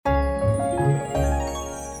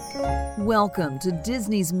Welcome to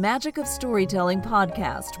Disney's Magic of Storytelling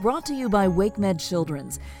podcast, brought to you by WakeMed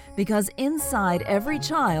Children's, because inside every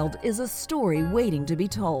child is a story waiting to be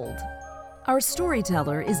told. Our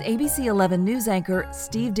storyteller is ABC 11 news anchor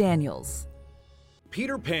Steve Daniels.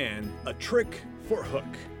 Peter Pan, a trick for Hook.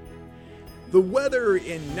 The weather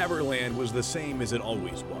in Neverland was the same as it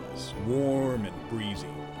always was, warm and breezy,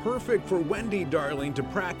 perfect for Wendy darling to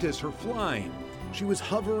practice her flying. She was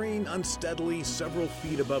hovering unsteadily several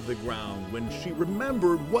feet above the ground when she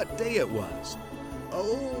remembered what day it was.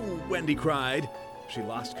 "Oh," Wendy cried. She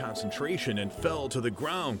lost concentration and fell to the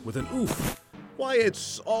ground with an oof. "Why,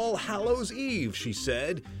 it's All Hallows Eve," she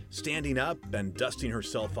said, standing up and dusting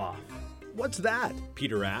herself off. "What's that?"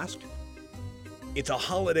 Peter asked. "It's a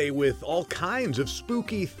holiday with all kinds of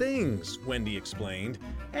spooky things," Wendy explained,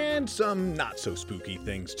 "and some not-so-spooky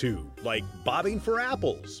things, too, like bobbing for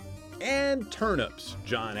apples. And turnips,"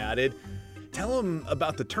 John added. "Tell him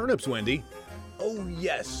about the turnips, Wendy." "Oh,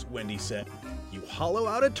 yes," Wendy said. "You hollow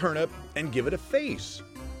out a turnip and give it a face.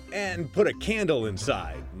 And put a candle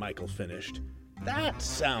inside," Michael finished. "That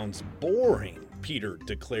sounds boring," Peter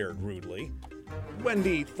declared rudely.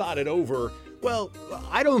 Wendy thought it over. "Well,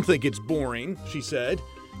 I don't think it's boring," she said.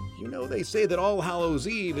 "You know, they say that All Hallows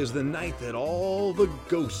Eve is the night that all the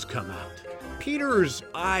ghosts come out." Peter's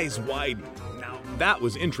eyes widened. Now, that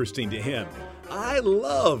was interesting to him. "I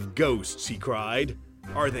love ghosts," he cried.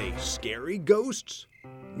 "Are they scary ghosts?"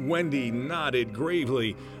 Wendy nodded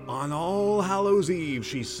gravely. "On All Hallows Eve,"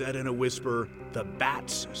 she said in a whisper, "the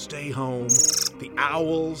bats stay home, the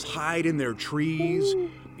owls hide in their trees,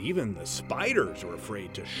 even the spiders are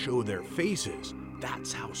afraid to show their faces.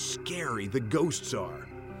 That's how scary the ghosts are."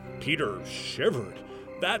 Peter shivered.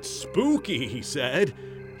 "That's spooky," he said.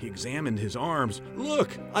 He examined his arms.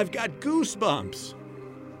 "Look, I've got goosebumps."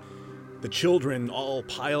 The children all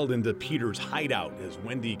piled into Peter's hideout as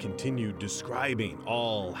Wendy continued describing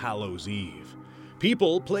All Hallows Eve.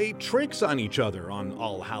 "People play tricks on each other on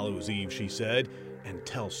All Hallows Eve," she said, "and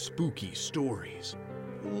tell spooky stories."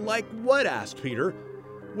 "Like what?" asked Peter.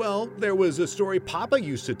 "Well, there was a story Papa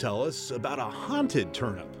used to tell us about a haunted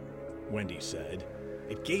turnip," Wendy said.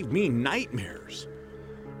 "It gave me nightmares."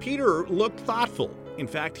 Peter looked thoughtful. In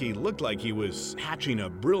fact, he looked like he was hatching a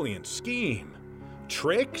brilliant scheme.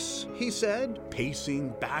 "Tricks?" he said,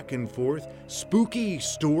 pacing back and forth. "Spooky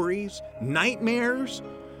stories? Nightmares?"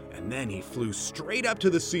 And then he flew straight up to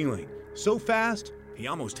the ceiling, so fast he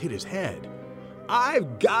almost hit his head.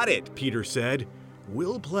 "I've got it," Peter said.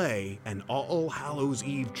 "We'll play an All Hallows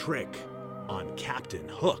Eve trick on Captain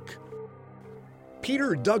Hook."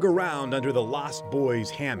 Peter dug around under the lost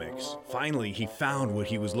boys' hammocks. Finally, he found what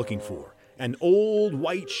he was looking for: an old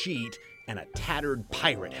white sheet and a tattered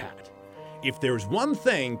pirate hat. "If there's one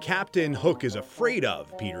thing Captain Hook is afraid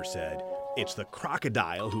of," Peter said, "it's the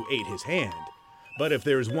crocodile who ate his hand. But if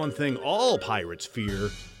there's one thing all pirates fear,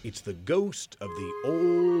 it's the ghost of the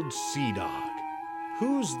old sea dog."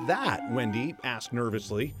 "Who's that?" Wendy asked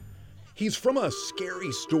nervously. "He's from a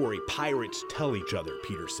scary story pirates tell each other,"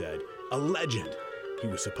 Peter said. "A legend. He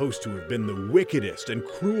was supposed to have been the wickedest and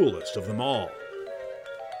cruelest of them all."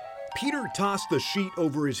 Peter tossed the sheet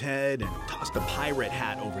over his head and tossed the pirate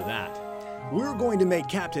hat over that. "We're going to make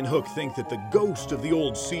Captain Hook think that the ghost of the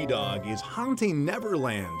old sea dog is haunting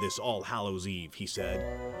Neverland this All Hallows Eve," he said.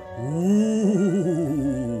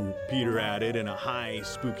 "Ooh," Peter added in a high,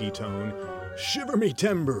 spooky tone. "Shiver me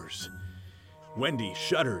timbers." Wendy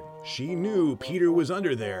shuddered. She knew Peter was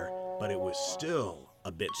under there, but it was still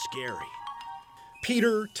a bit scary.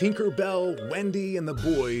 Peter, Tinker Bell, Wendy, and the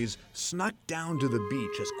boys snuck down to the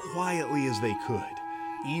beach as quietly as they could.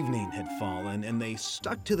 Evening had fallen, and they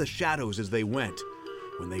stuck to the shadows as they went.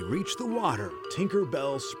 When they reached the water, Tinker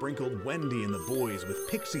Bell sprinkled Wendy and the boys with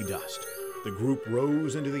pixie dust. The group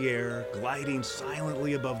rose into the air, gliding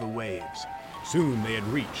silently above the waves. Soon they had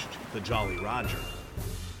reached the Jolly Roger.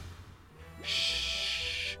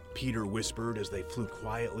 "Shh," Peter whispered as they flew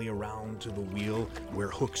quietly around to the wheel where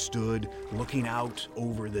Hook stood, looking out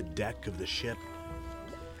over the deck of the ship.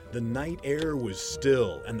 The night air was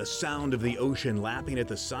still, and the sound of the ocean lapping at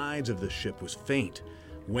the sides of the ship was faint.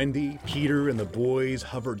 Wendy, Peter, and the boys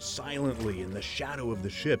hovered silently in the shadow of the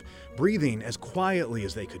ship, breathing as quietly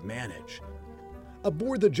as they could manage.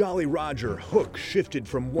 Aboard the Jolly Roger, Hook shifted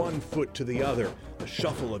from one foot to the other. The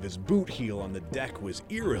shuffle of his boot heel on the deck was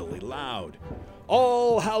eerily loud.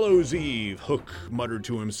 "All Hallows Eve," Hook muttered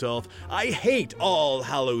to himself. "I hate All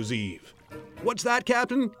Hallows Eve." "What's that,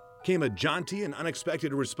 Captain?" came a jaunty and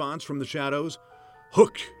unexpected response from the shadows.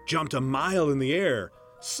 Hook jumped a mile in the air.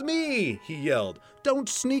 "Smee!" he yelled. "Don't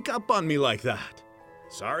sneak up on me like that."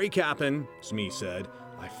 "Sorry, Captain," Smee said.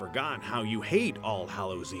 "I forgot how you hate All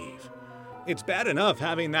Hallows Eve." It's bad enough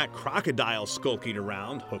having that crocodile skulking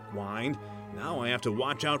around, Hook whined. Now I have to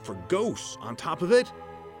watch out for ghosts on top of it.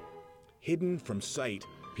 Hidden from sight,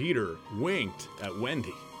 Peter winked at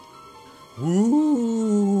Wendy.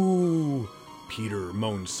 Ooh, Peter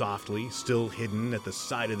moaned softly, still hidden at the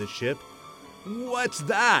side of the ship. What's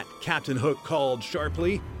that? Captain Hook called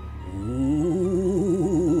sharply.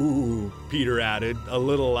 Ooh, Peter added, a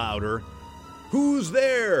little louder. Who's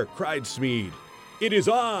there? Cried Smead. It is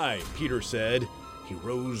I, Peter said. He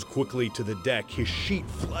rose quickly to the deck, his sheet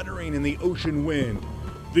fluttering in the ocean wind.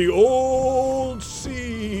 The old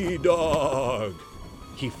sea dog.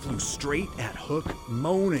 He flew straight at Hook,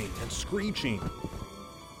 moaning and screeching.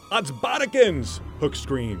 Odsbodikins! Hook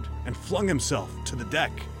screamed and flung himself to the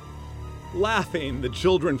deck. Laughing, the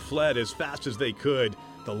children fled as fast as they could.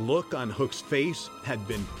 The look on Hook's face had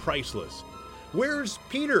been priceless. Where's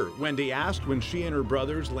Peter? Wendy asked when she and her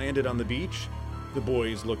brothers landed on the beach. The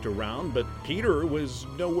boys looked around, but Peter was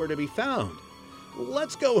nowhere to be found.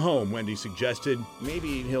 Let's go home, Wendy suggested.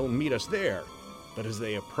 Maybe he'll meet us there. But as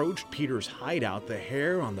they approached Peter's hideout, the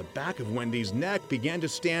hair on the back of Wendy's neck began to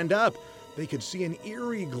stand up. They could see an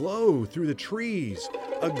eerie glow through the trees.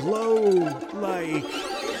 A glow like...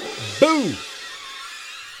 Boo!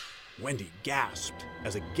 Wendy gasped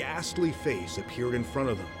as a ghastly face appeared in front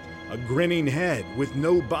of them. A grinning head with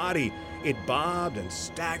no body. It bobbed and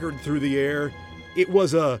staggered through the air. It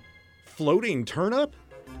was a floating turnip?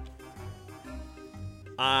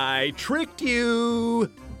 I tricked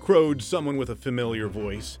you, crowed someone with a familiar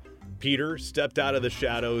voice. Peter stepped out of the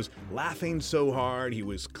shadows, laughing so hard he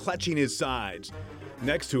was clutching his sides.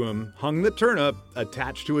 Next to him hung the turnip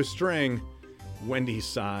attached to a string. Wendy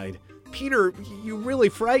sighed. Peter, you really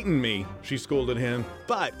frightened me, she scolded him.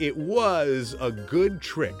 But it was a good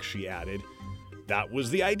trick, she added. That was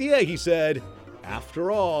the idea, he said.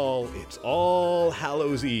 After all, it's All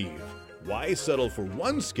Hallows Eve. Why settle for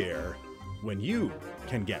one scare when you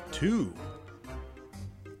can get two?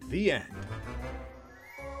 The end.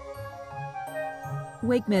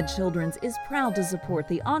 WakeMed Children's is proud to support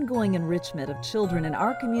the ongoing enrichment of children in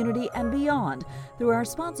our community and beyond through our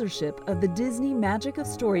sponsorship of the Disney Magic of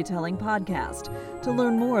Storytelling podcast. To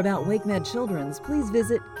learn more about WakeMed Children's, please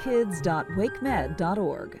visit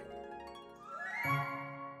kids.wakemed.org.